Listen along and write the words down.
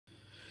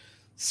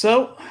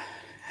So,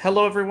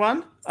 hello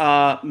everyone.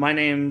 My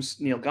name's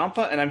Neal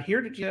Gompa, and I'm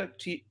here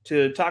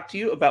to talk to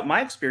you about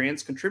my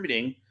experience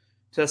contributing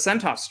to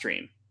CentOS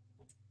Stream.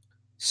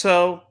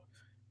 So,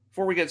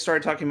 before we get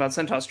started talking about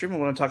CentOS Stream, I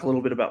want to talk a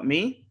little bit about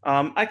me.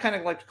 I kind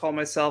of like to call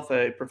myself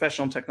a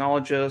professional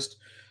technologist.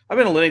 I've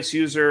been a Linux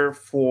user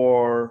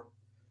for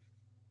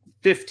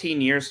 15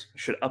 years. I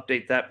should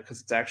update that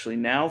because it's actually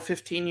now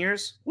 15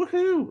 years.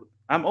 Woohoo!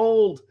 I'm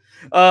old.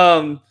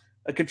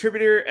 A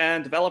contributor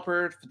and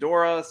developer to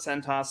Fedora,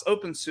 CentOS,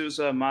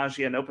 OpenSUSE,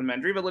 Magia, and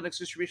OpenMandriva Linux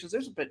distributions.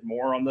 There's a bit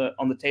more on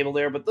the table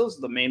there, but those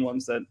are the main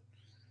ones that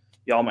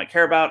y'all might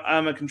care about.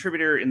 I'm a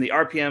contributor in the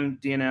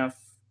RPM, DNF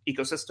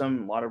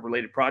ecosystem, a lot of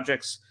related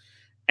projects.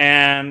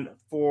 And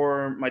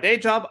for my day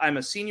job, I'm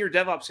a senior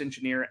DevOps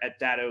engineer at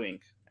Dojo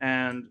Inc.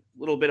 And a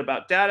little bit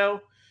about Dojo.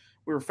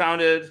 We were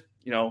founded,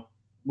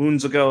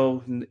 moons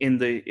ago in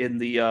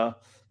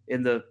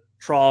the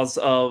troughs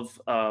of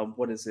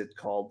what is it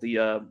called,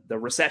 the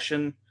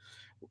recession,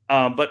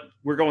 but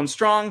we're going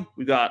strong.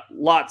 We've got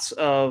lots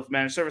of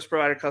managed service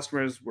provider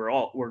customers.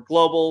 We're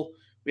global.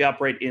 We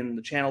operate in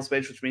the channel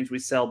space, which means we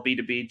sell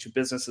B2B to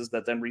businesses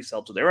that then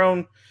resell to their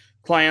own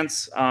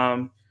clients.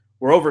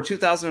 We're over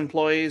 2,000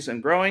 employees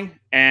and growing,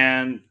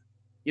 and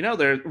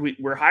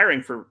we're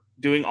hiring for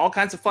doing all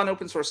kinds of fun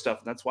open source stuff.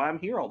 And that's why I'm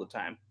here all the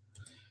time.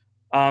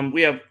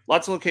 We have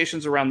lots of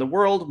locations around the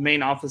world,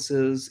 main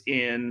offices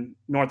in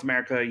North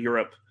America,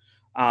 Europe,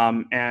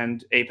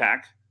 and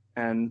APAC,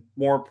 and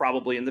more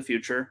probably in the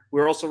future.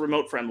 We're also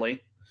remote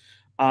friendly.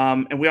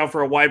 And we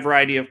offer a wide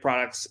variety of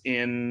products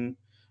in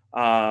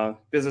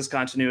business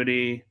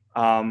continuity,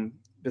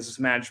 business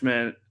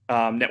management,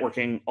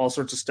 networking, all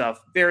sorts of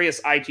stuff,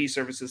 various IT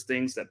services,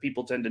 things that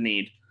people tend to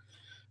need.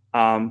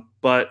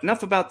 But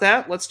enough about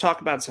that. Let's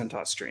talk about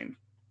CentOS Stream.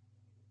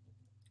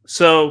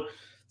 So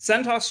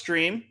CentOS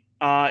Stream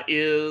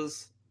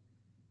is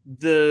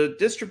the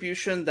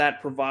distribution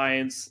that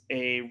provides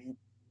a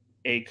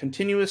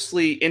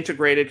continuously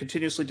integrated,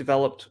 continuously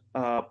developed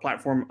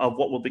platform of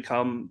what will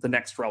become the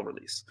next RHEL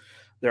release.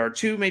 There are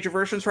two major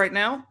versions right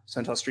now,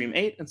 CentOS Stream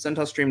 8 and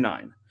CentOS Stream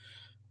 9.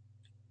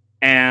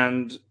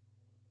 And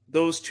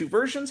those two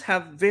versions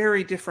have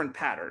very different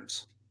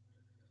patterns.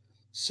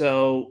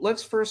 So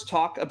let's first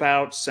talk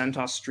about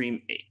CentOS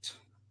Stream 8.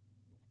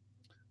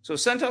 So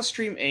CentOS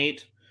Stream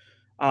 8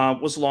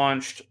 was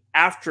launched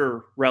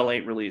after RHEL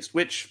 8 released,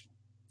 which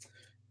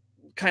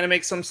kind of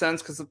makes some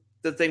sense because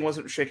the thing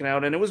wasn't shaken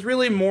out, and it was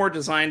really more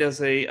designed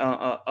as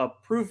a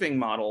proving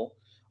model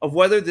of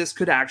whether this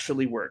could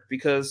actually work.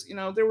 Because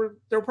there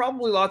were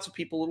probably lots of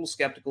people a little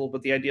skeptical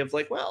about the idea of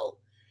well,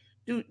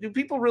 do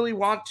people really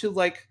want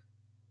to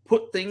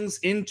put things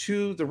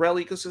into the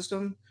RHEL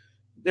ecosystem?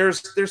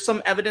 There's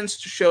some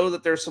evidence to show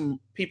that there's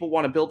some people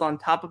want to build on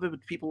top of it,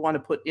 but people want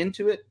to put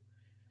into it.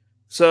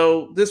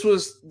 So this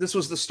was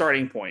the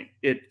starting point.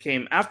 It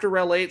came after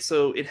RHEL 8,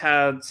 so it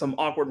had some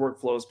awkward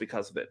workflows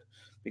because of it.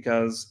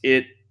 Because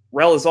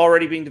RHEL is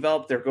already being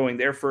developed, they're going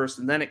there first,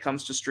 and then it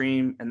comes to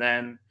Stream, and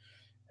then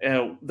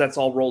that's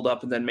all rolled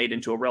up and then made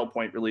into a RHEL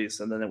point release,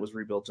 and then it was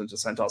rebuilt into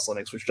CentOS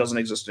Linux, which doesn't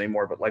exist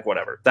anymore, but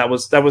whatever. That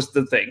was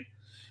the thing.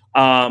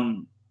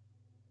 The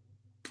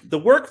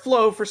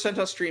workflow for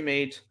CentOS Stream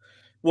 8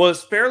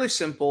 was fairly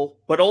simple,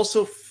 but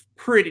also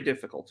pretty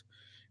difficult.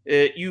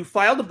 You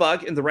filed a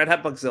bug in the Red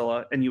Hat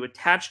Bugzilla, and you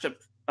attached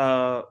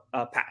a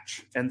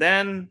patch, and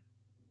then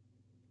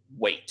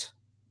wait.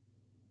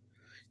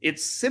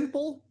 It's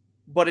simple,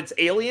 but it's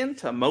alien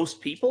to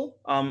most people,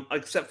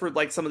 except for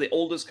some of the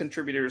oldest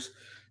contributors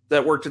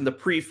that worked in the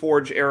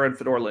pre-Forge era in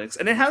Fedora Linux.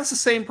 And it has the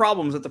same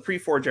problems that the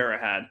pre-Forge era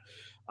had.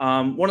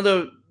 One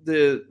of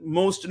the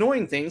most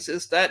annoying things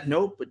is that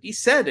nobody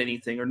said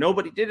anything or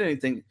nobody did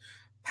anything.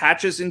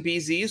 Patches in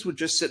BZs would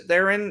just sit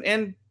there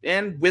and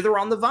wither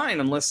on the vine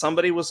unless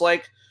somebody was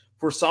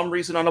for some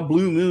reason on a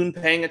blue moon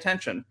paying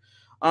attention.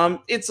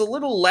 It's a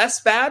little less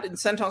bad in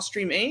CentOS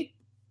Stream 8,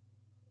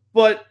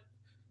 but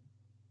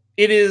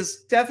it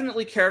is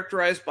definitely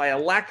characterized by a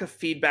lack of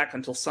feedback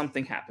until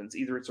something happens.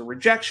 Either it's a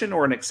rejection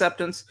or an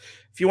acceptance.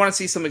 If you want to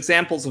see some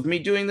examples of me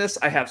doing this,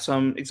 I have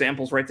some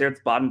examples right there at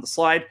the bottom of the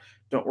slide.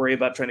 Don't worry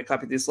about trying to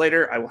copy these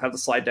later. I will have the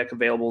slide deck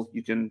available.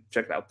 You can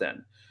check it out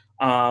then.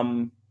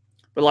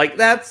 But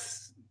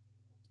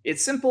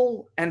it's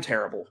simple and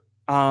terrible.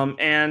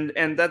 And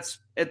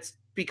it's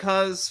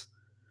because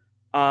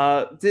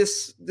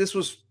this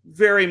was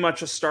very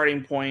much a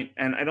starting point,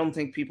 and I don't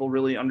think people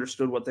really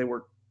understood what they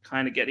were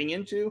kind of getting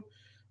into.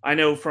 I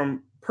know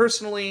from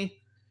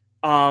personally,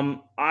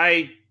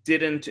 I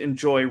didn't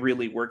enjoy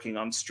really working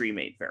on Stream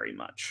 8 very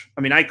much.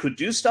 I mean, I could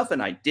do stuff,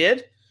 and I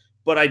did,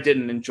 but I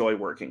didn't enjoy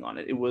working on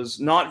it. It was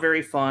not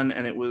very fun,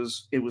 and it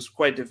was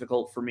quite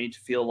difficult for me to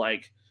feel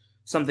like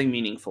something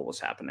meaningful was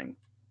happening.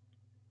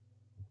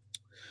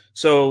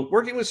 So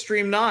working with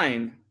Stream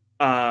 9,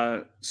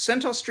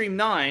 CentOS Stream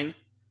 9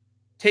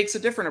 takes a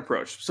different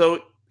approach.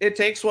 So it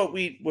takes what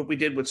we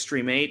did with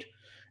Stream 8,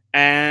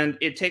 and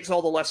it takes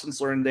all the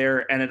lessons learned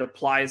there, and it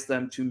applies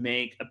them to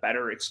make a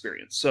better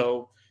experience.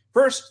 So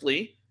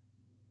firstly,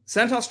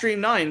 CentOS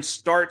Stream 9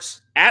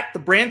 starts at the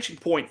branching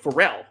point for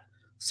RHEL.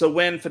 So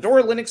when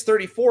Fedora Linux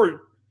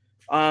 34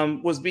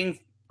 was being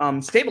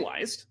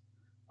stabilized,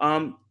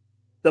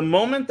 the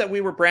moment that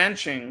we were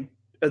branching,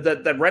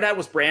 that Red Hat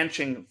was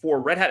branching for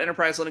Red Hat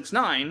Enterprise Linux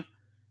 9,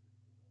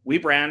 we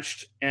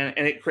branched and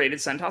it created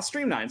CentOS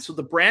Stream 9. So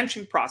the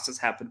branching process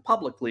happened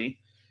publicly,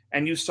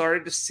 and you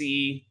started to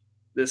see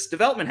this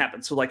development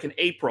happen. So like in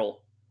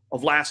April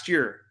of last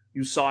year,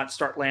 you saw it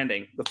start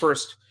landing. The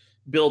first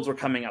builds were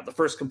coming out, the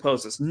first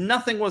composes.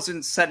 Nothing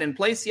wasn't set in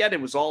place yet.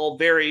 It was all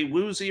very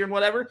woozy or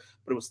whatever,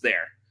 but it was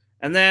there.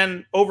 And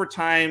then over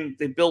time,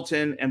 they built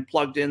in and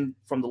plugged in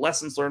from the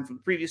lessons learned from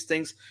the previous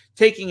things,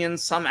 taking in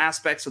some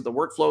aspects of the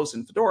workflows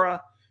in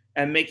Fedora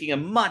and making a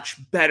much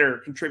better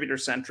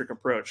contributor-centric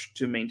approach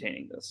to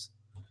maintaining this.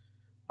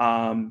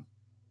 The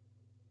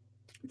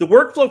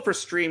workflow for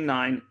Stream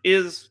 9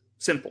 is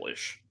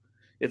simple-ish.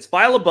 It's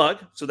file a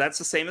bug, so that's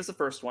the same as the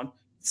first one.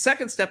 The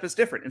second step is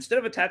different. Instead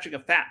of attaching a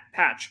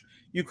patch,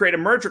 you create a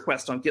merge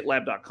request on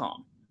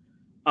GitLab.com.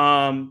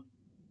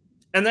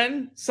 And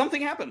then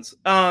something happens.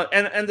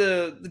 And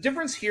the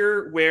difference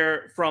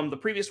here from the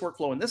previous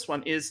workflow and this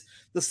one is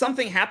the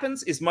something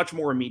happens is much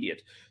more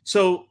immediate.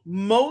 So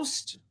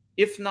most,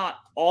 if not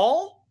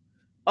all,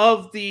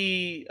 of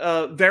the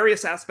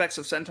various aspects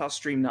of CentOS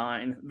Stream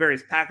 9,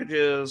 various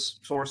packages,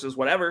 sources,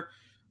 whatever,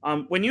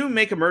 when you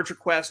make a merge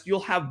request, you'll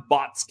have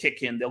bots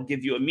kick in. They'll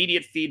give you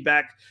immediate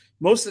feedback.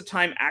 Most of the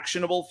time,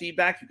 actionable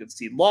feedback. You can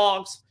see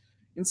logs.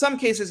 In some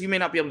cases, you may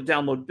not be able to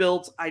download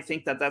builds. I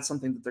think that that's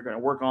something that they're going to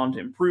work on to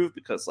improve,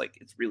 because like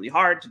it's really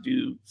hard to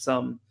do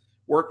some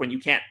work when you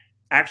can't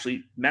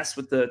actually mess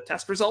with the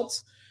test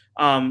results.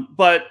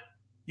 But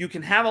you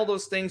can have all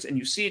those things and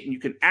you see it and you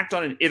can act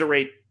on it and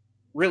iterate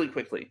really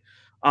quickly.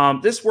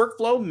 This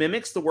workflow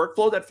mimics the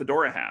workflow that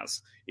Fedora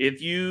has. If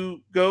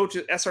you go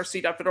to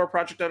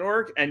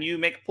src.fedoraproject.org and you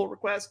make a pull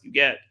request, you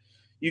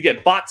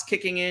get bots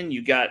kicking in,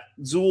 you got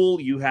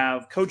Zool, you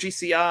have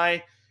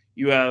CoGCI,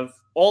 you have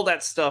all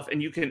that stuff,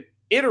 and you can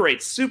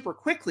iterate super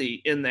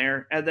quickly in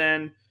there, and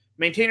then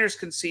maintainers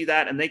can see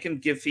that and they can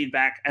give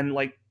feedback, and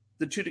like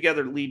the two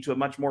together lead to a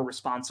much more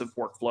responsive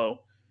workflow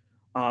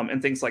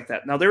and things like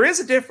that. Now, there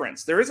is a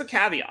difference. There is a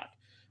caveat.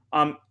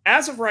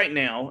 As of right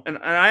now, and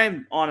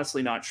I'm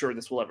honestly not sure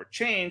this will ever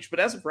change,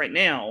 but as of right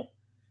now,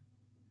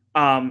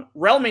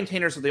 RHEL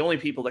maintainers are the only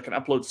people that can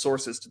upload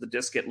sources to the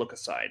dist-git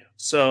look-aside.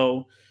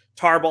 So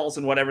tarballs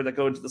and whatever that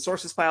go into the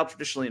sources file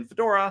traditionally in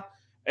Fedora,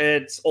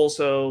 it's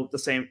also the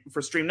same for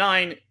Stream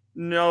 9.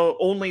 No,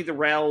 only the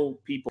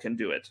RHEL people can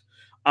do it.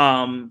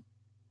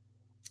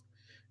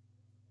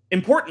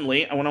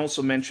 Importantly, I want to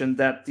also mention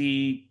that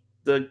the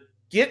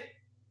Git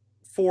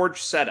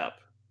Forge setup,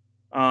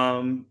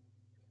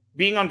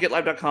 being on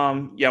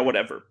GitLab.com, yeah,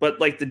 whatever. But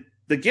like the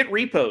Git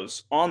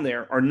repos on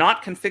there are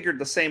not configured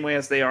the same way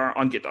as they are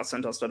on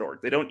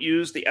git.centos.org. They don't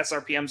use the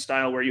SRPM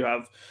style where you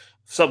have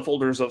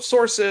subfolders of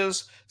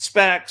sources,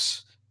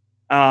 specs,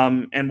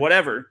 and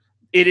whatever.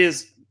 It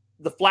is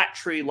the flat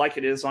tree like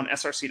it is on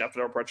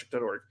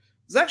src.fedoraproject.org.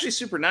 It's actually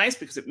super nice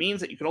because it means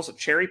that you can also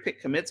cherry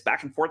pick commits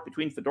back and forth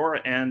between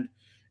Fedora and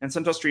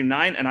CentOS Stream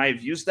 9, and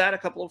I've used that a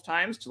couple of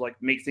times to like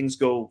make things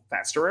go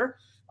faster.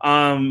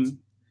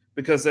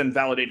 Because then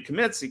validated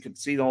commits, you could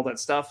see all that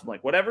stuff and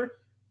like whatever.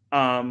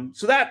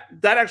 So that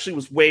actually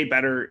was way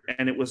better,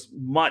 and it was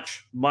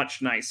much,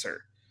 much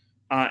nicer.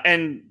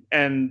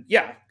 And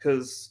yeah,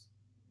 because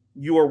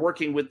you are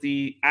working with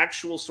the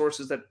actual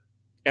sources that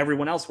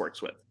everyone else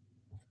works with.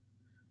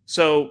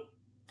 So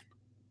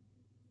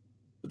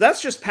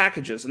that's just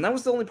packages, and that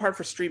was the only part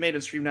for Stream 8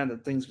 and Stream 9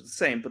 that things were the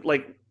same. But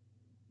like,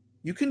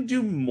 you can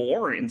do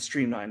more in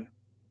Stream 9,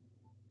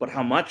 but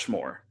how much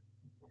more?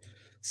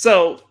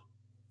 So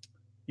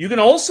you can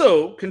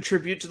also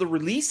contribute to the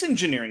release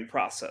engineering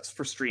process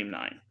for Stream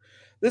 9.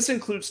 This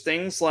includes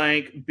things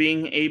like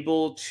being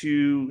able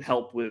to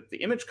help with the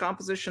image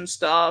composition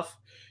stuff.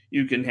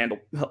 You can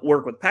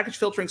work with package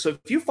filtering. So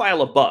if you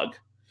file a bug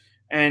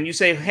and you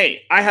say,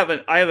 "Hey,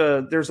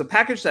 there's a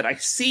package that I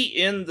see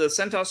in the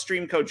CentOS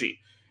Stream Koji,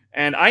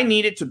 and I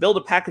need it to build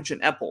a package in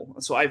EPEL.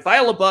 So I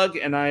file a bug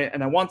and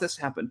I want this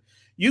to happen."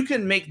 You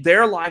can make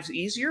their lives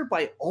easier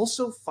by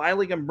also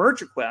filing a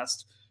merge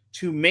request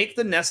to make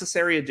the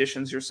necessary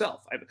additions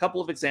yourself. I have a couple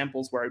of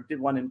examples where I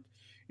did one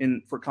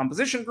for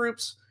composition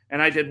groups,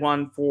 and I did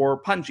one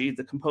for Punji,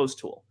 the compose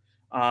tool.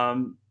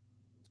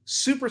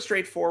 Super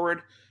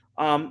straightforward.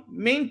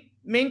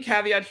 Main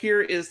caveat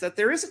here is that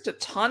there isn't a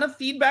ton of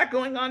feedback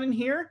going on in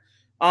here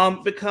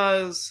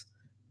because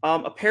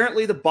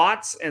apparently the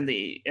bots and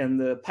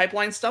the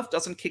pipeline stuff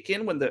doesn't kick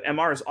in when the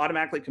MR is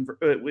automatically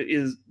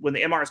when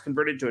the MR is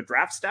converted to a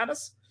draft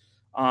status.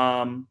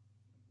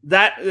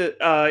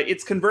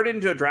 It's converted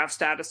into a draft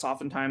status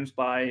oftentimes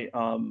by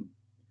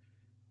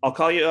I'll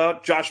call you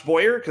out, Josh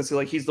Boyer, because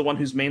like he's the one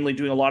who's mainly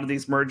doing a lot of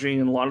these merging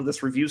and a lot of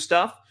this review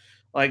stuff.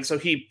 Like, so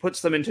he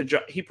puts them into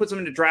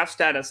draft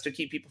status to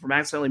keep people from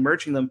accidentally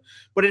merging them.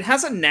 But it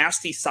has a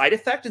nasty side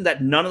effect in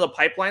that none of the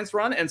pipelines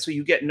run, and so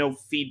you get no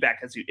feedback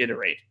as you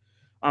iterate.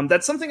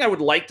 That's something I would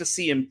like to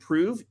see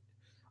improve,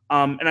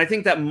 and I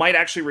think that might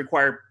actually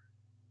require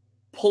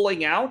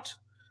pulling out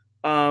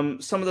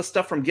some of the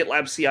stuff from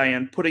GitLab CI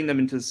and putting them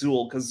into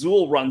Zool, because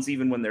Zool runs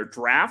even when they're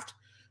draft,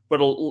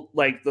 but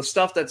like the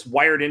stuff that's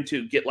wired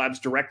into GitLab's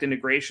direct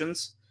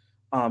integrations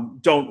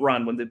don't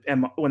run when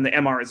the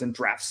MR is in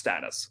draft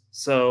status.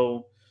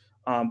 So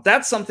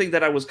that's something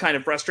that I was kind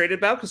of frustrated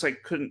about, because I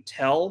couldn't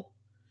tell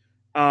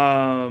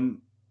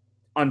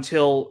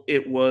until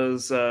it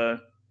was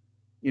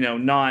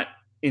not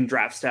in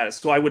draft status.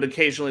 So I would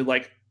occasionally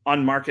like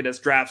unmark it as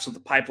draft so the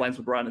pipelines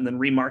would run, and then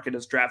remark it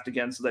as draft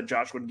again so that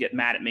Josh wouldn't get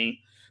mad at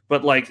me.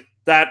 But like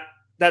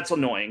that's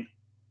annoying.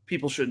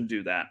 People shouldn't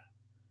do that.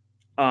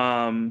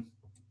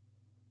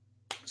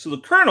 So the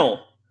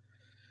kernel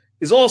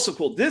is also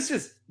cool. This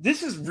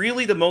is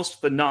really the most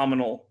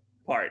phenomenal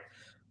part.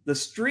 The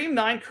Stream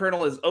 9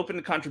 kernel is open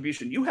to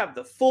contribution. You have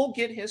the full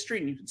Git history,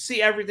 and you can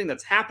see everything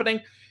that's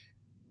happening.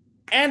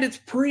 And it's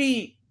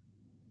pretty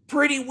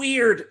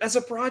weird as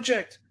a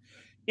project.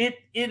 It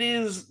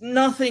is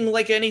nothing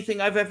like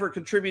anything I've ever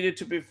contributed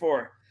to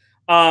before.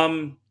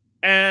 And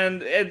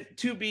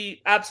to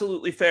be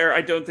absolutely fair,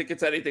 I don't think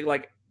it's anything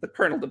like the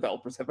kernel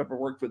developers have ever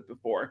worked with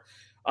before.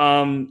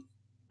 Being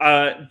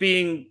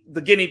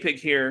the guinea pig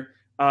here,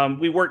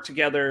 we worked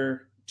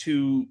together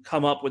to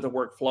come up with a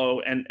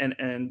workflow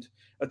and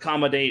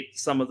accommodate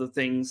some of the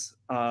things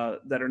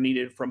that are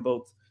needed from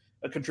both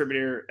a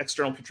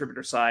external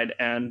contributor side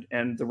and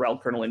the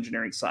RHEL kernel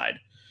engineering side.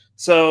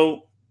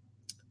 So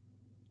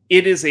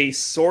it is a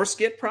source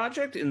Git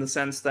project in the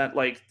sense that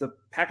like the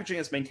packaging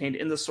is maintained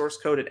in the source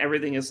code and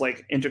everything is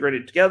like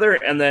integrated together,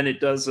 and then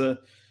it does a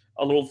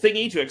little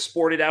thingy to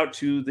export it out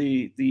to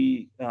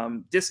the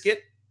dist-git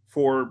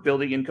for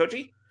building in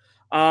Koji.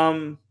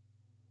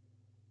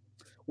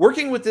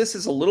 Working with this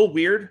is a little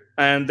weird,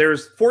 and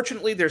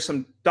fortunately there's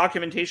some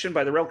documentation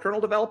by the RHEL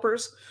kernel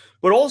developers,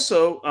 but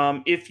also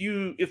if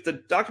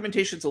the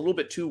documentation is a little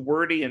bit too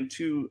wordy and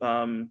too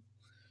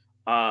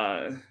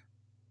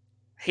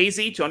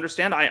hazy to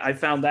understand, I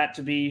found that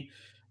to be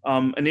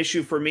an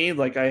issue for me.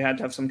 Like I had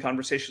to have some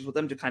conversations with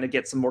them to kind of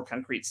get some more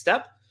concrete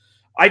step.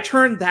 I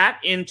turned that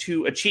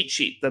into a cheat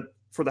sheet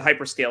for the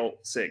hyperscale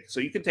SIG, so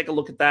you can take a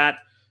look at that.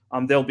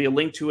 There'll be a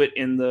link to it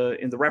in the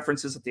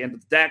references at the end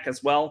of the deck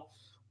as well.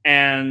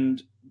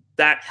 And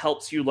that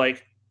helps you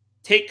like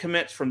take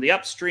commits from the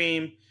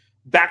upstream,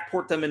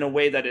 backport them in a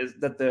way that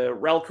the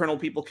RHEL kernel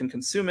people can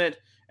consume it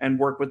and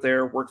work with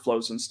their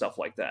workflows and stuff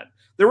like that.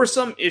 There were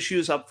some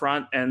issues up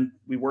front, and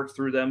we worked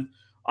through them.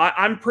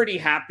 I'm pretty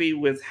happy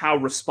with how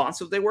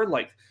responsive they were.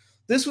 Like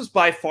this was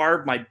by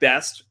far my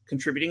best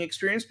contributing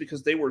experience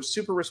because they were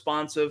super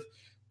responsive.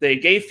 They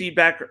gave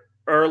feedback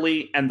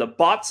early, and the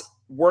bots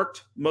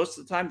worked most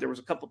of the time. There was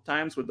a couple of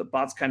times where the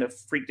bots kind of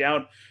freaked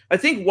out. I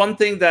think one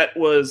thing that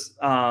was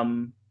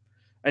an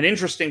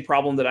interesting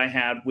problem that I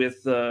had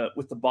with the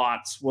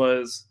bots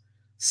was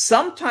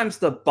sometimes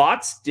the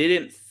bots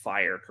didn't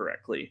fire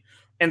correctly,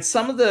 and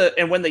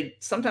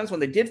sometimes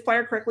when they did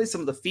fire correctly, some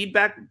of the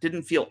feedback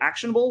didn't feel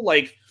actionable.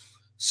 Like,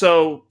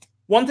 so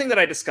one thing that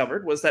I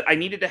discovered was that I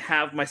needed to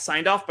have my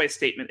signed off by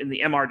statement in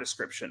the MR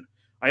description.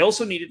 I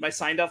also needed my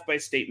signed off by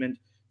statement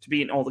to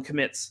be in all the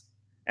commits.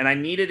 And I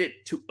needed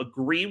it to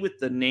agree with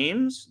the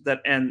names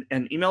and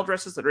email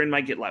addresses that are in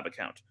my GitLab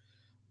account.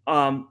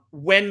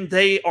 When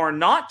they are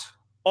not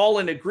all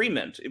in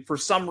agreement for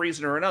some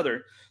reason or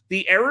another,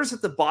 the errors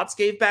that the bots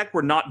gave back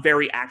were not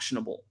very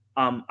actionable.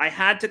 I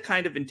had to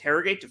kind of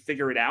interrogate to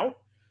figure it out.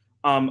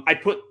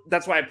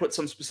 That's why I put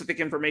some specific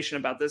information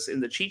about this in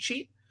the cheat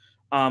sheet.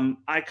 One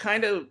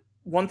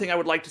thing I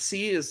would like to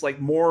see is like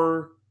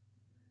more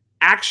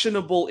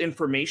actionable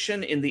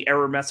information in the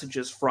error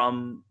messages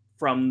from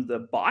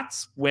the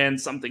bots when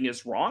something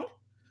is wrong.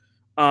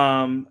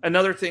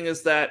 Another thing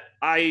is that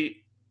I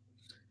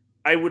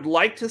would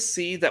like to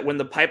see that when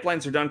the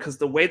pipelines are done, because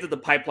the way that the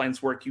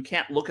pipelines work, you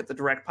can't look at the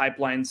direct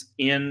pipelines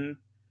in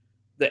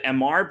the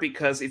MR,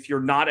 because if you're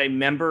not a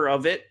member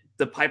of it,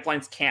 the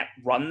pipelines can't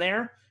run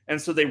there.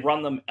 And so they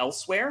run them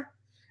elsewhere.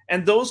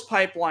 And those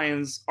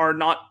pipelines are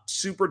not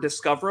super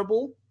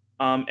discoverable.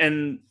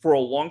 And for a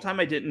long time,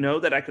 I didn't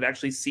know that I could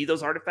actually see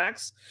those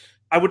artifacts.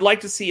 I would like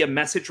to see a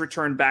message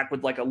returned back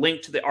with like a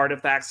link to the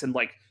artifacts and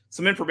like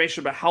some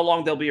information about how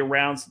long they'll be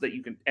around so that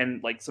you can,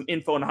 and like some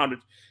info on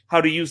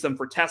how to use them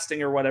for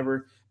testing or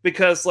whatever.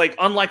 Because like,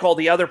 unlike all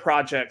the other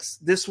projects,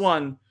 this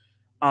one,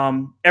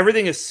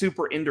 everything is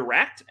super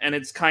indirect, and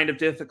it's kind of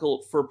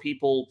difficult for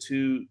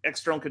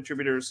external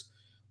contributors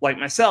like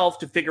myself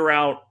to figure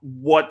out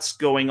what's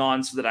going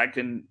on so that I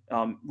can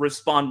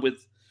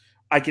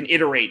I can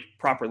iterate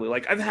properly.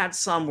 Like I've had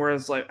some where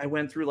it's like I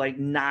went through like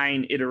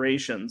 9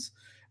 iterations,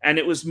 and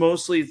it was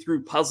mostly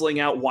through puzzling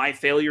out why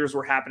failures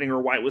were happening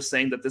or why it was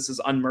saying that this is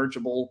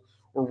unmergeable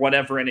or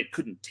whatever, and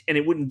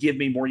it wouldn't give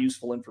me more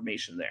useful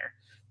information there.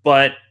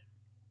 But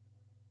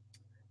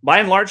by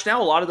and large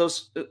now, a lot of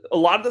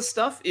the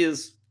stuff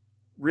is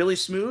really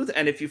smooth.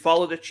 And if you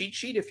follow the cheat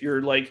sheet, if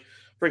you're like,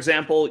 for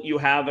example, you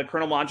have a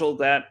kernel module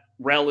that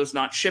RHEL is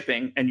not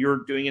shipping and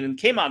you're doing it in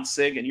Kmod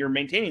SIG and you're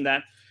maintaining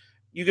that,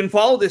 you can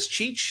follow this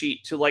cheat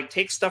sheet to like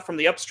take stuff from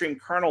the upstream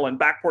kernel and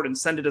backport and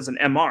send it as an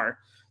MR.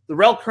 the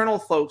rel kernel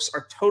folks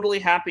are totally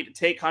happy to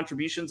take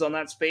contributions on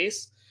that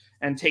space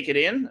and take it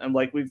in. And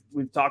like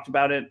we've talked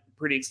about it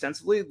pretty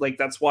extensively. Like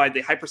that's why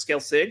the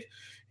hyperscale SIG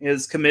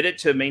is committed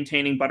to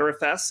maintaining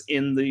Btrfs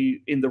in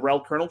the rel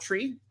kernel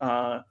tree,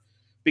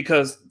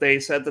 because they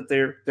said that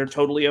they're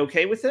totally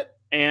okay with it.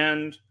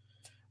 And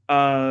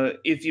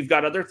if you've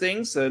got other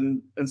things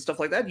and stuff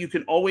like that, you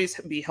can always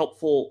be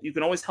helpful. You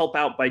can always help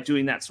out by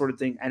doing that sort of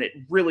thing. And it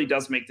really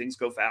does make things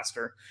go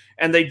faster.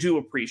 And they do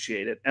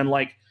appreciate it. And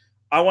like,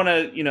 I want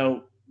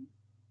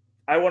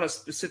to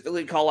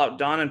specifically call out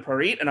Don and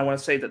Parit. And I want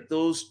to say that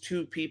those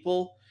two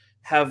people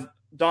have,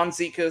 Don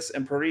Zekas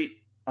and Parit.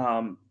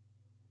 I'm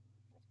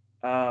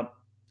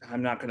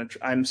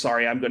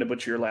sorry, I'm going to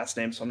butcher your last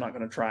name, so I'm not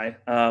going to try.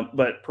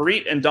 But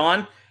Parit and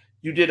Don,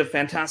 you did a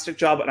fantastic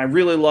job. And I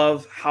really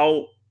love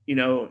how,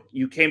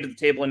 you came to the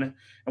table and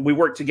we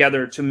worked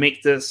together to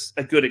make this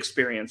a good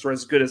experience, or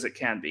as good as it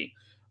can be.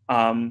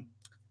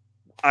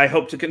 I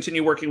hope to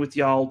continue working with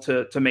y'all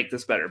to make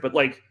this better. But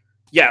like,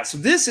 yeah, so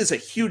this is a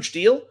huge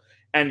deal.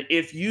 And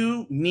if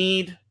you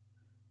need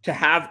to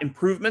have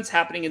improvements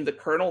happening in the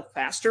kernel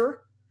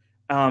faster,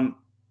 on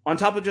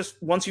top of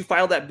just once you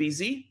file that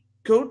BZ,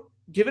 go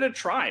give it a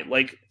try.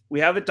 Like, we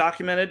have it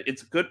documented.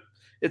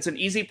 It's an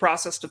easy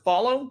process to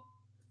follow.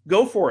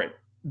 Go for it.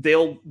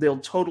 They'll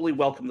totally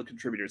welcome the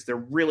contributors. They're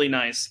really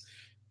nice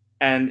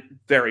and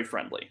very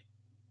friendly.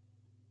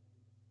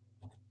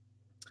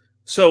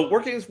 So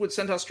working with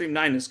CentOS Stream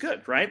 9 is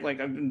good, right?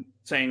 Like, I've been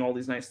saying all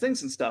these nice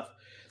things and stuff.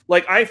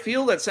 Like, I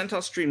feel that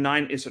CentOS Stream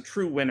 9 is a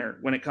true winner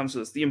when it comes to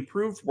this. The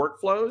improved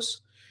workflows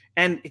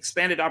and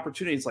expanded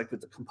opportunities, like with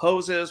the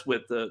composes,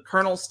 with the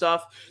kernel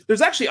stuff.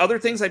 There's actually other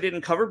things I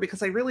didn't cover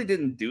because I really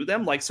didn't do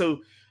them. Like,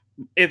 so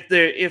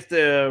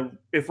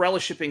if rel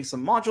is shipping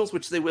some modules,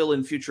 which they will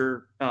in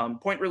future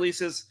point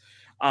releases,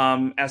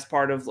 as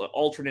part of the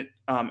alternate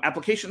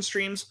application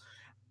streams,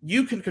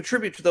 you can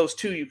contribute to those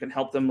too. You can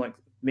help them like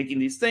making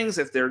these things.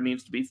 If there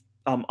needs to be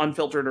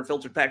unfiltered or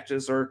filtered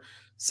packages or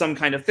some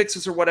kind of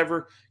fixes or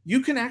whatever,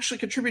 you can actually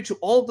contribute to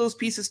all of those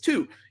pieces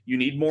too. You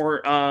need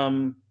more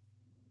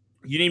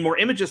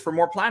images for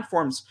more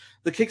platforms.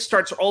 The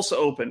Kickstarts are also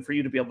open for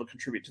you to be able to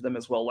contribute to them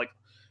as well. Like,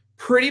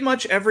 pretty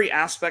much every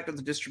aspect of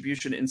the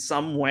distribution in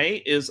some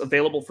way is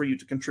available for you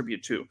to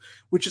contribute to,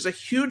 which is a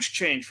huge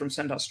change from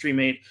CentOS Stream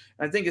 8.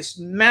 I think it's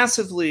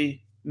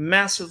massively,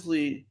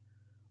 massively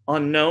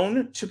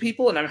unknown to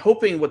people. And I'm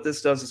hoping what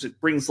this does is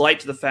it brings light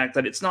to the fact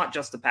that it's not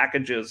just the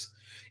packages,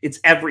 it's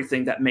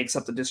everything that makes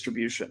up the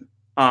distribution.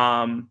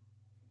 I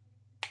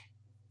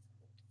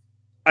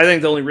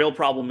think the only real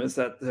problem is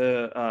that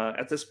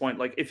at this point,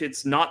 like, if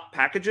it's not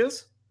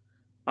packages,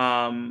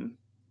 the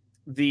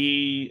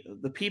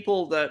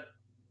people that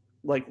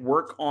like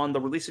work on the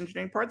release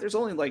engineering part, there's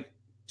only like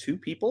 2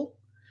 people.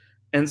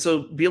 And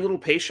so be a little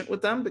patient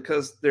with them,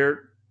 because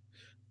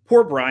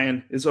poor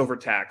Brian is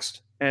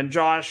overtaxed, and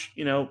Josh,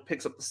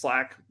 picks up the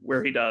slack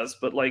where he does.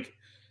 But like,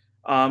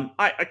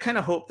 I kind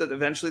of hope that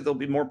eventually there'll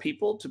be more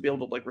people to be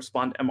able to like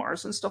respond to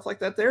MRs and stuff like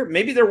that there.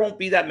 Maybe there won't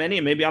be that many,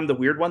 and maybe I'm the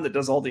weird one that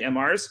does all the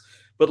MRs.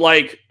 But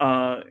like,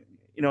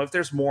 if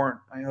there's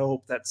more, I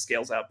hope that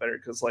scales out better,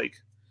 because like,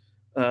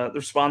 the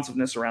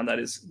responsiveness around that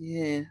is,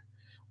 yeah.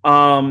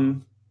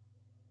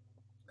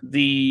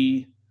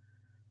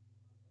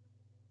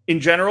 In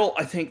general,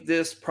 I think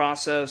this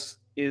process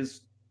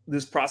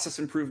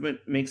improvement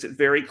makes it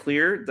very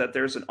clear that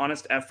there's an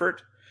honest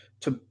effort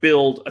to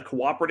build a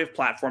cooperative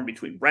platform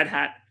between Red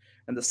Hat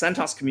and the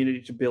CentOS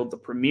community to build the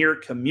premier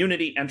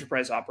community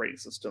enterprise operating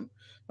system.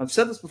 I've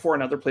said this before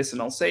in other places,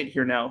 and I'll say it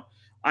here now.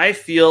 I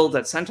feel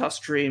that CentOS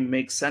Stream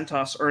makes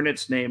CentOS earn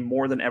its name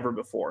more than ever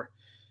before.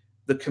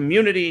 The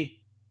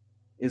community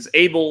is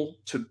able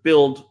to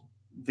build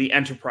the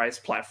enterprise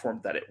platform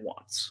that it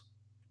wants.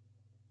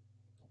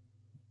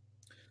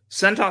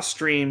 CentOS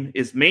Stream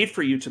is made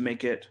for you to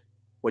make it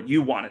what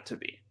you want it to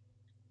be.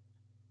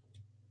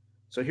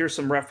 So here's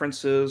some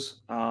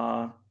references,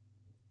 and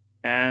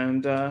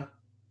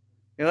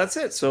that's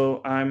it.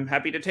 So I'm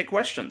happy to take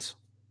questions.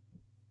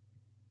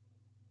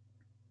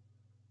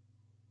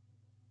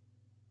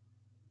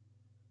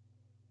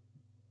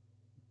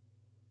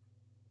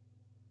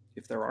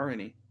 If there are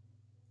any.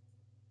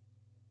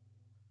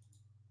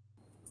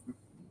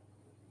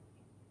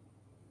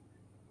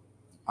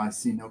 I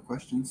see no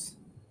questions.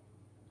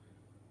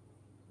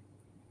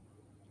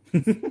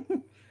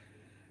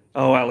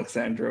 Oh,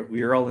 Alexandra,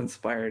 we are all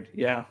inspired.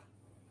 Yeah.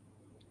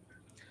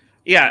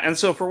 Yeah, and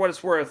so for what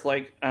it's worth,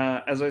 like,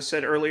 as I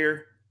said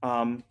earlier,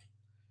 if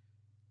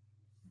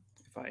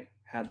I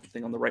had the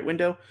thing on the right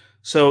window.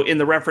 So in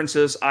the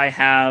references, I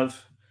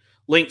have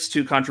links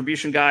to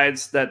contribution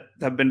guides that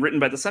have been written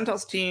by the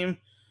CentOS team,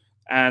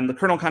 and the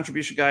kernel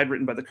contribution guide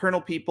written by the kernel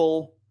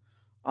people,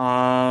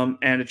 and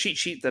a cheat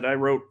sheet that I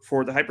wrote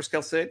for the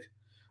hyperscale SIG.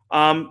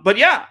 But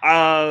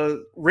yeah,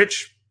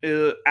 Rich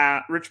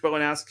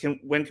Bowen asked,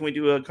 when can we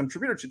do a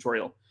contributor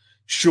tutorial?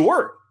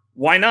 Sure,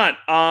 why not?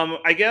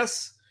 I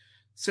guess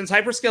since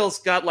hyperscale's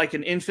got like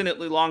an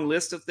infinitely long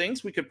list of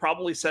things, we could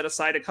probably set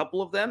aside a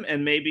couple of them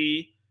and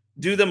maybe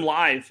do them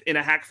live in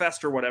a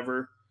Hackfest or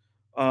whatever.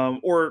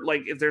 or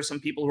like if there's some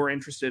people who are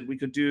interested, we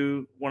could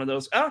do one of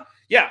those.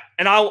 Yeah,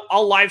 and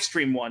I'll live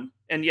stream one.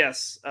 And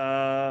yes,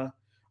 all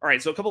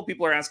right. So a couple of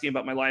people are asking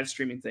about my live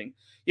streaming thing.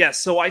 Yes,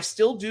 so I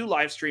still do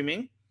live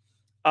streaming,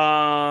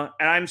 and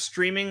I'm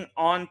streaming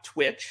on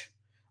Twitch.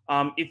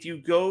 If you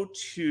go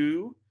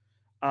to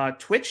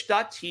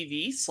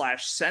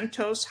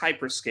twitch.tv/CentOS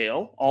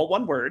Hyperscale, all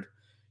one word,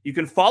 you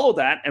can follow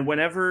that. And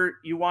whenever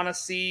you want to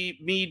see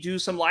me do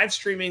some live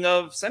streaming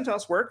of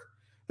CentOS work,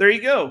 there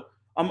you go.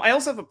 I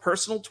also have a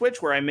personal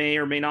Twitch where I may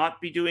or may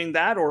not be doing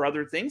that or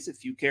other things.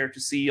 If you care to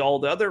see all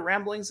the other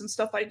ramblings and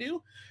stuff I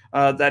do,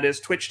 that is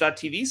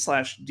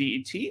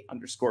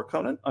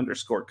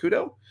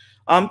twitch.tv/DET_Conan_Kudo.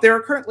 There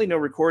are currently no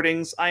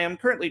recordings. I am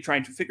currently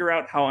trying to figure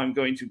out how I'm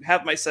going to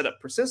have my setup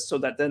persist so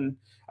that then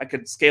I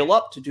could scale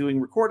up to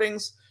doing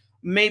recordings.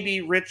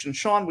 Maybe Rich and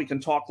Sean, we can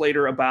talk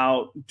later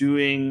about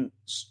doing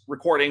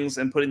recordings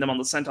and putting them on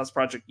the CentOS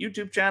Project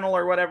YouTube channel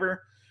or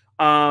whatever.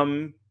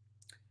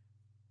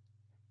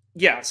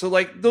 Yeah, so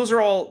like those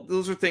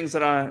are things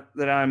that I've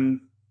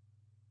been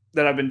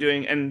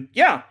doing, and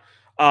yeah.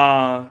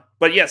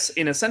 But yes,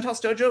 in a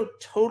CentOS dojo,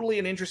 totally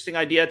an interesting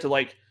idea to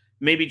like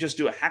maybe just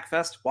do a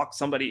hackfest, walk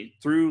somebody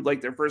through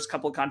like their first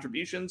couple of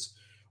contributions,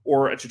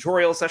 or a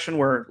tutorial session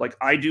where like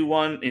I do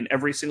one in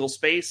every single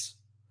space,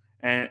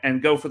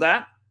 and go for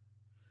that.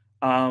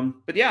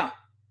 But yeah,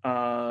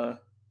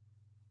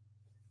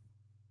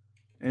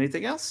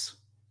 anything else?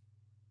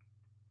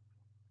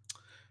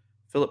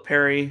 Philip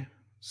Perry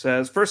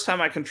says, first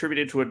time I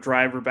contributed to a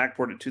driver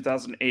backboard in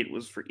 2008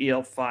 was for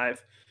EL5.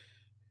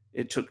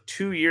 It took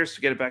 2 years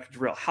to get it back into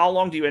Rail. How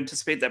long do you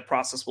anticipate that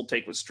process will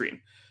take with Stream?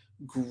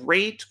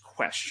 Great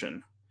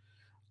question.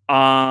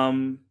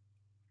 Well,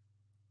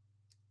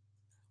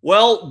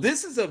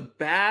 this is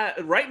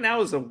right now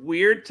is a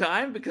weird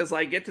time because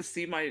I get to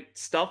see my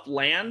stuff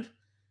land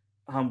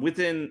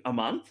within a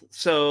month.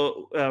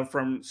 So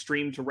from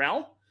Stream to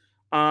Rel.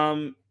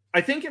 I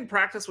think in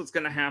practice what's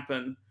going to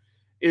happen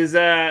is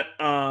that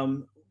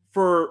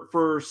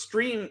for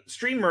stream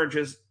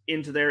merges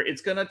into there,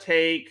 it's going to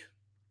take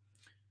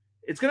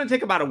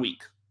about a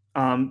week.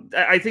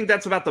 I think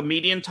that's about the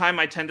median time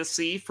I tend to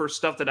see for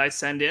stuff that I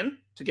send in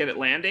to get it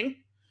landing.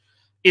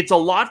 It's a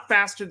lot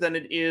faster than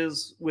it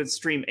is with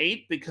Stream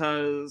 8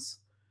 because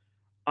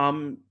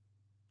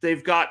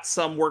they've got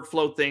some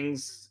workflow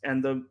things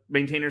and the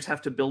maintainers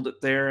have to build it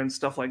there and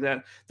stuff like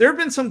that. There have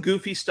been some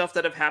goofy stuff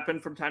that have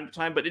happened from time to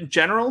time, but in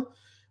general,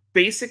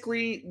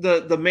 basically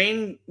the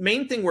main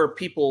thing where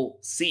people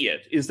see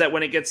it is that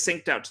when it gets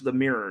synced out to the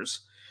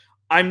mirrors.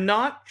 I'm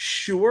not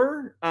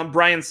sure,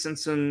 Brian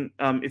Simpson,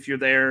 if you're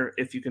there,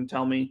 if you can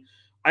tell me,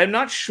 I'm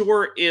not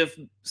sure if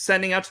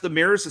sending out to the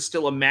mirrors is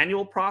still a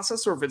manual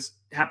process or if it's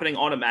happening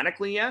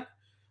automatically yet,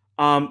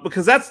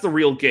 because that's the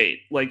real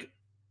gate. Like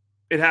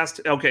it has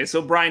to. Okay,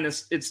 so Brian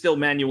it's still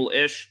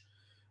manual-ish.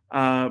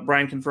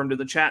 Brian confirmed in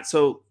the chat.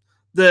 So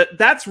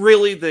that's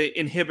really the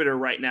inhibitor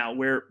right now,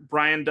 where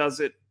Brian does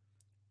it,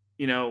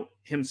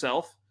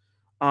 himself.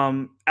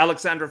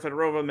 Alexandra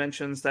Fedorova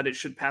mentions that it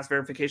should pass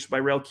verification by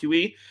Rail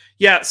QE.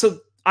 Yeah, so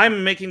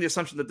I'm making the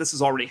assumption that this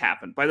has already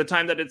happened. By the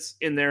time that it's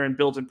in there and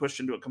built and pushed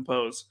into a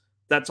compose,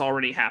 that's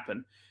already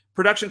happened.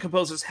 Production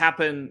composes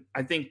happen,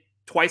 I think,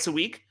 twice a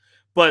week,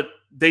 but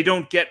they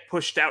don't get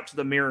pushed out to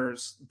the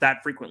mirrors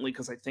that frequently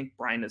because I think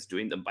Brian is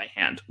doing them by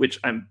hand, which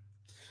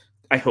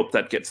I hope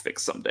that gets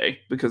fixed someday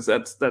because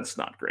that's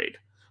not great.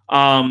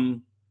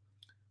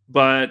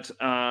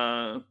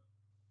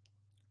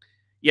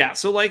 Yeah,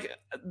 so like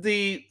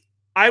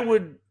I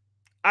would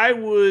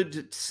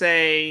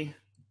say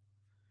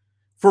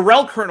for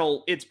rel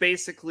kernel, it's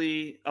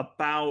basically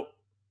about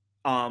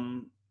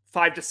 5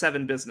 to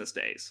 7 business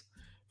days.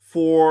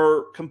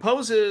 For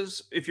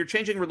composes, if you're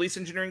changing release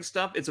engineering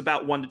stuff, it's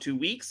about 1 to 2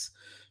 weeks.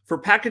 For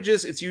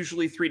packages, it's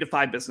usually 3 to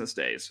 5 business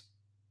days.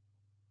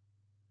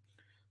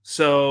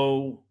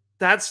 So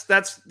that's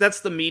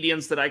the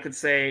medians that I could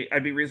say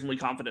I'd be reasonably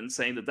confident in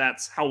saying that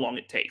that's how long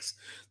it takes.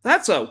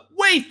 That's a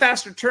way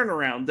faster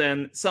turnaround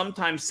than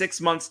sometimes 6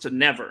 months to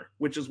never,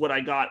 which is what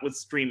I got with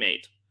Stream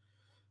 8.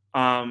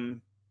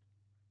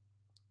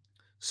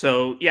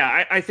 So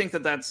yeah, I think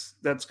that's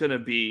going to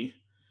be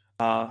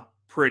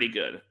pretty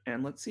good.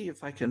 And let's see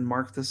if I can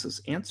mark this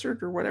as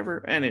answered or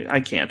whatever. And I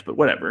can't, but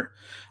whatever.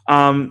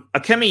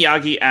 Akemi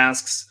Yagi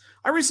asks,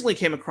 I recently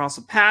came across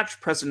a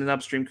patch present in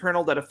upstream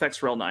kernel that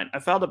affects Rel 9. I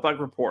filed a bug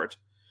report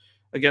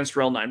against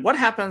Rel 9. What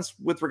happens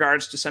with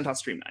regards to CentOS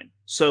Stream 9?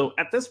 So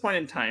at this point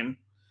in time,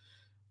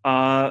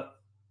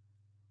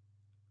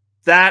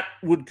 that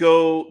would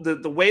go,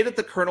 the way that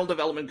the kernel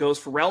development goes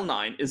for Rel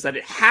 9 is that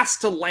it has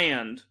to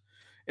land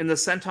in the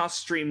CentOS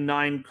Stream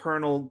 9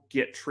 kernel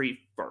Git tree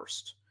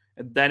first.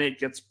 And then it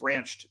gets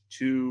branched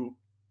to,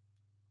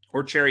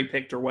 or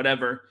cherry-picked or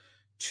whatever,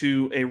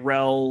 to a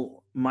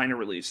Rel minor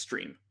release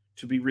stream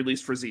to be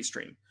released for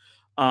ZStream.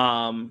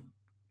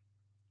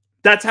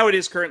 That's how it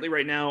is currently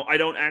right now. I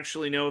don't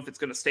actually know if it's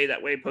going to stay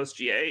that way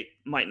post-GA.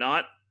 Might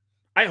not.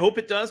 I hope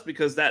it does,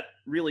 because that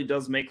really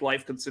does make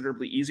life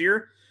considerably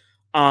easier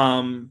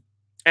and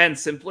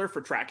simpler for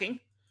tracking.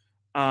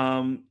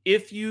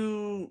 If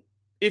you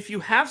if you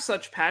have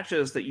such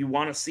patches that you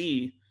want to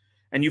see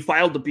and you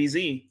filed the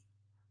BZ,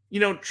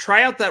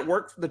 try out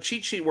the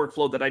cheat sheet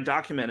workflow that I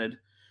documented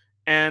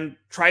and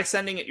try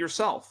sending it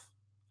yourself.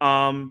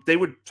 They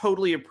would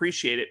totally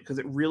appreciate it because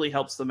it really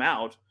helps them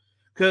out.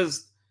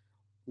 Because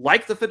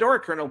like the Fedora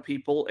kernel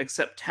people,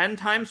 except 10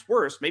 times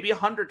worse, maybe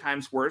 100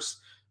 times worse,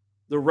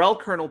 the RHEL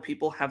kernel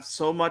people have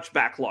so much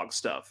backlog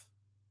stuff.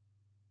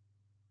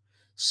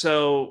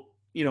 So,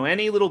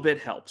 any little bit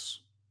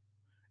helps.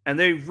 And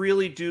they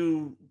really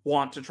do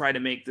want to try to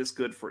make this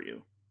good for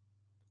you.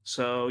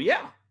 So,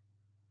 yeah.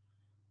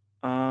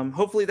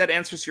 Hopefully that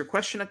answers your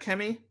question,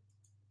 Akemi.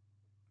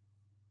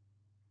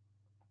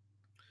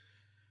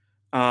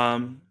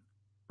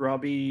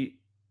 Robbie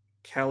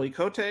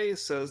Calicote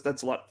says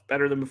that's a lot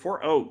better than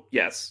before. Oh,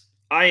 yes.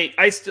 I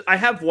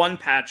have one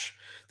patch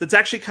that's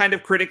actually kind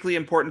of critically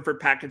important for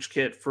package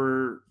kit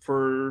for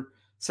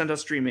CentOS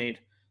Stream 8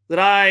 that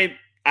I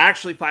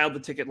actually filed the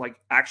ticket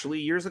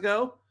years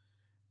ago.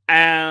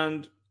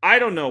 And I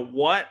don't know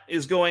what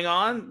is going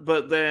on,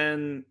 but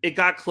then it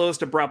got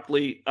closed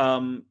abruptly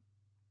a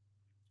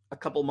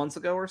couple months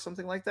ago or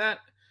something like that,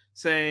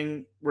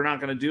 saying we're not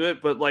going to do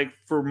it. But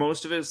for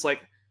most of it, it's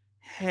like,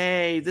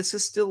 hey, this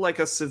is still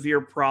a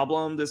severe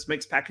problem. This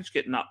makes package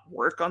kit not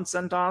work on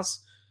CentOS.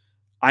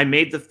 I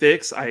made the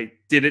fix. I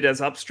did it as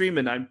upstream,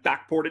 and I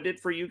backported it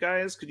for you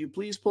guys. Could you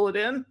please pull it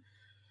in?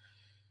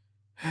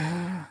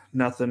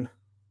 Nothing.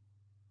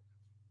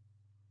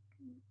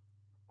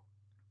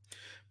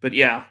 But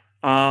yeah,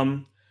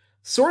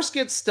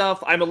 SourceGit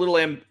stuff I'm a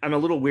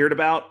little weird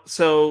about.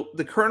 So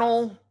the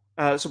kernel,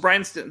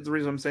 the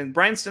reason I'm saying,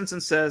 Brian Stinson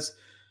says,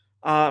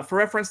 for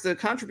reference, the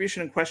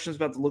contribution and questions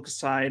about the Lucas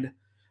side,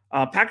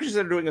 packages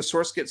that are doing a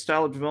SourceGit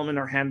style of development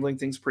are handling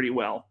things pretty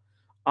well.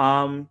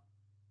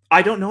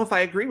 I don't know if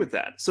I agree with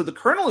that. So the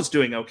kernel is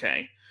doing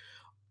okay.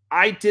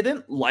 I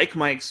didn't like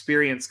my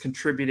experience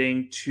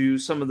contributing to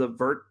some of the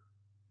Vert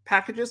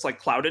packages, like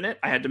Cloud Init.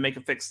 I had to make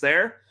a fix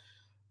there.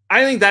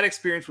 I think that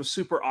experience was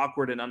super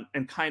awkward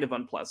and kind of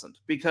unpleasant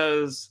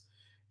because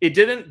it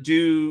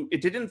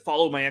didn't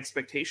follow my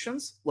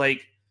expectations.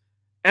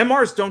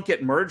 MRs don't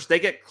get merged, they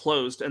get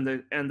closed, and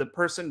the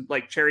person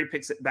cherry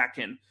picks it back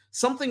in.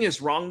 Something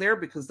is wrong there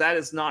because that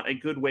is not a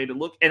good way to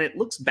look, and it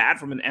looks bad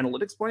from an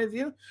analytics point of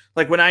view.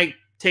 When I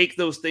take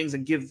those things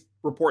and give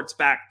reports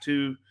back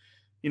to,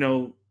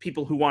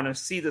 people who want to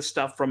see this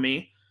stuff from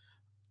me,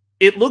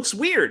 it looks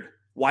weird.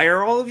 Why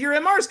are all of your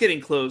MRs getting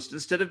closed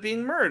instead of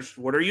being merged?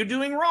 What are you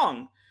doing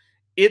wrong?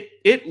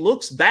 It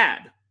looks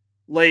bad.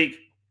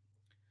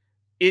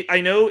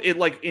 I know it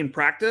in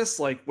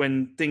practice,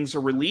 when things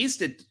are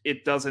released,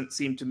 it doesn't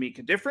seem to make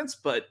a difference,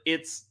 but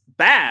it's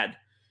bad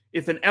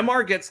if an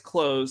MR gets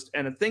closed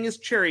and a thing is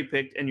cherry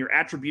picked and your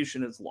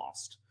attribution is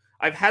lost.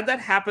 I've had that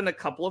happen a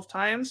couple of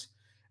times,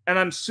 and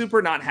I'm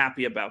super not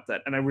happy about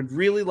that. And I would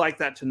really like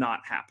that to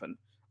not happen.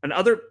 And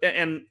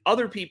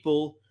other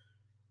people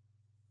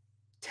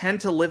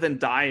tend to live and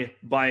die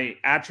by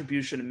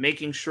attribution and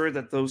making sure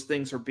that those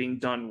things are being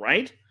done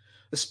right,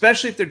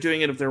 especially if they're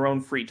doing it of their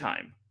own free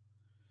time.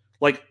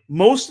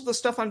 Most of the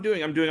stuff I'm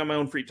doing on my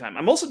own free time.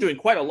 I'm also doing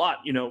quite a lot,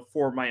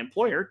 for my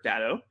employer,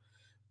 Dojo,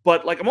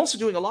 but I'm also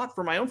doing a lot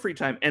for my own free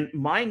time. And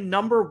my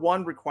number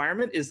one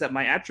requirement is that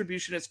my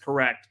attribution is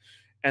correct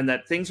and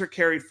that things are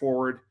carried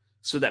forward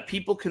so that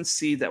people can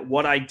see that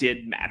what I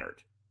did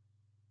mattered.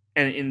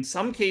 And in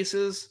some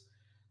cases,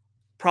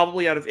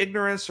 probably out of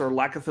ignorance or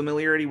lack of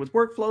familiarity with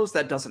workflows,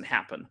 that doesn't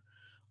happen.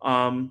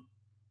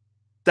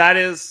 That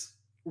is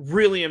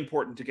really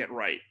important to get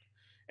right.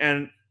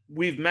 And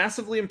we've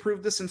massively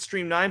improved this in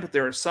Stream 9, but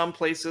there are some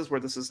places where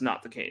this is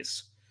not the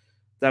case.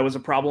 That was a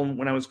problem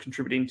when I was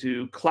contributing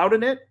to Cloud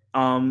Init.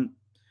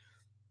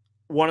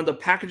 One of the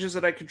packages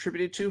that I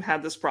contributed to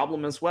had this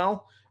problem as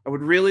well. I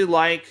would really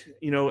like,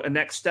 a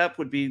next step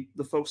would be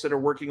the folks that are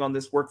working on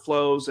this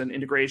workflows and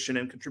integration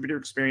and contributor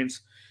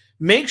experience.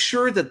 Make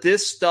sure that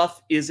this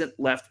stuff isn't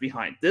left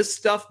behind. This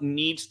stuff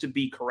needs to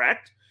be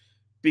correct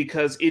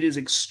because it is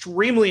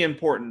extremely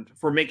important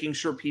for making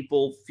sure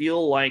people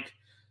feel like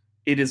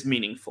it is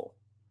meaningful.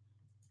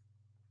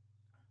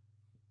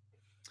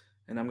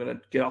 And I'm going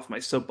to get off my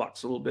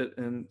soapbox a little bit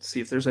and see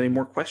if there's any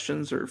more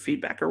questions or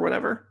feedback or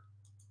whatever.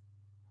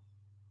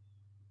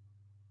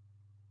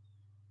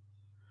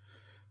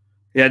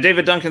 Yeah,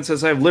 David Duncan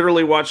says, I've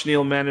literally watched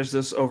Neal manage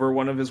this over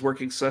one of his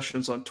working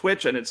sessions on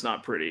Twitch, and it's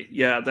not pretty.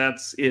 Yeah,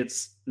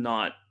 it's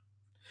not.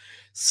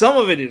 Some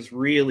of it is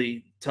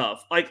really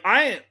tough.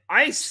 I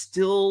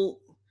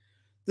still,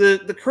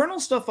 the kernel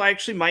stuff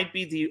actually might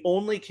be the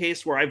only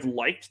case where I've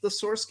liked the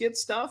SourceGit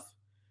stuff.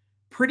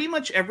 Pretty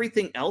much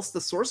everything else, the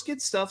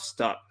SourceGit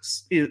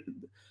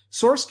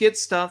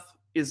stuff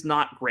is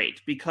not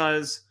great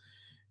because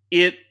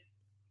it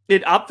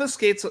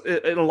obfuscates,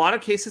 in a lot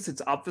of cases,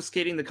 it's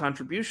obfuscating the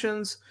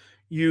contributions.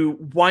 You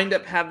wind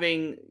up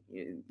having,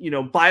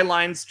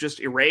 bylines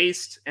just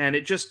erased, and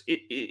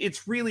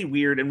it's really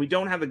weird. And we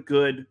don't have a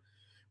good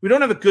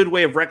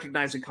way of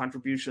recognizing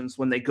contributions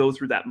when they go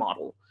through that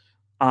model.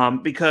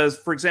 Because,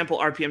 for example,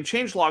 RPM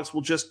change logs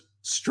will just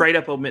straight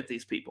up omit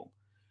these people.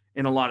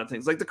 in a lot of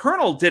things. Like the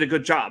kernel did a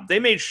good job. They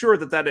made sure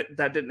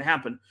that didn't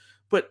happen.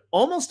 But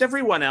almost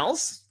everyone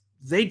else,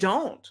 they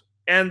don't.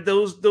 And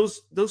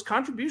those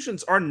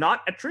contributions are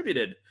not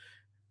attributed.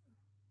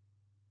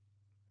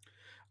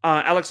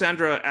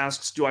 Alexandra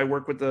asks, do I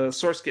work with the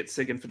SourceKit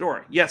SIG in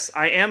Fedora? Yes,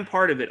 I am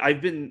part of it.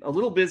 I've been a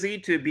little busy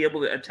to be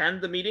able to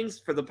attend the meetings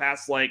for the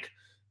past like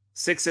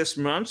 6-ish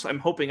months. I'm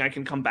hoping I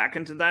can come back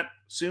into that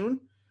soon.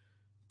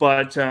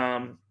 But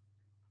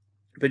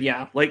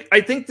yeah, like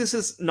I think this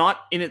is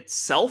not in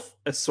itself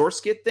a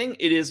SourceKit thing.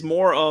 It is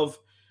more of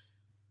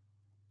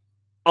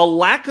a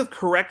lack of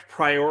correct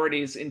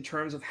priorities in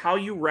terms of how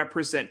you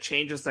represent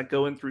changes that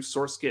go in through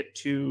SourceKit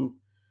to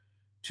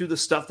the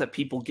stuff that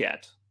people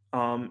get.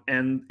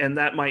 And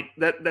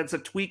that's a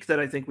tweak that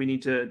I think we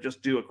need to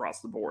just do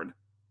across the board.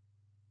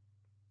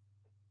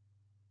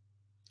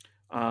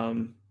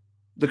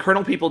 The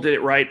kernel people did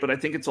it right, but I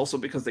think it's also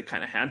because they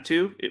kind of had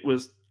to.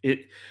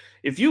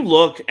 If you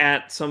look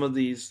at some of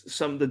the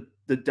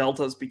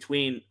deltas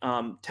between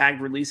tagged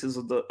releases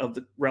of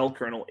the RHEL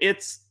kernel,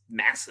 it's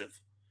massive,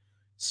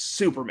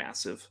 super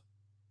massive.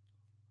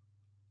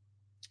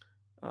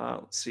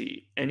 Let's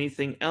see,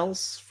 anything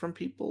else from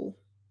people?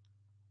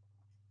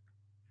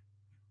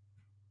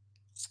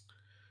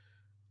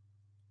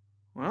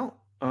 Well,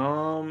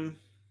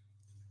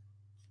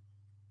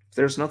 if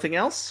there's nothing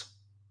else,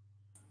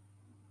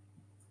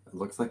 it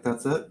looks like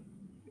that's it.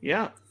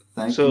 Yeah.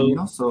 Thank you,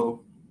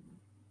 Neal.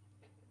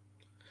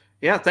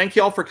 Yeah, thank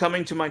you all for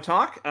coming to my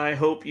talk. I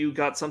hope you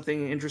got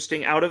something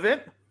interesting out of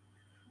it.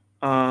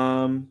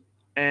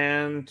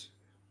 And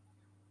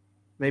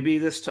maybe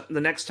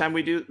the next time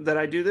I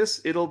do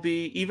this, it'll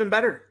be even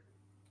better.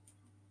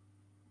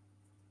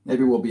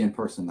 Maybe we'll be in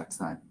person next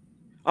time.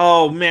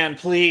 Oh man,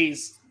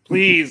 please.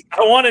 Please.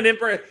 I want an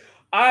in-person.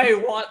 I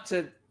want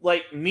to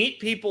like meet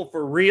people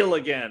for real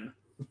again.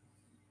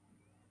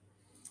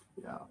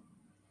 Yeah.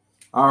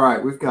 All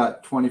right, we've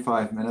got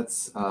 25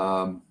 minutes,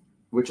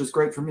 which is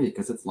great for me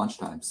because it's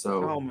lunchtime.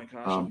 So, oh my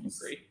gosh, I'm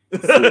hungry.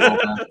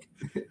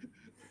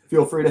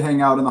 Feel free to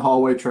hang out in the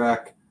hallway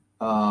track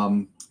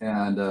and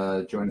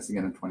join us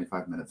again in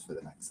 25 minutes for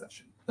the next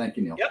session. Thank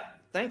you, Neal.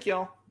 Yep. Thank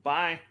y'all.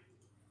 Bye.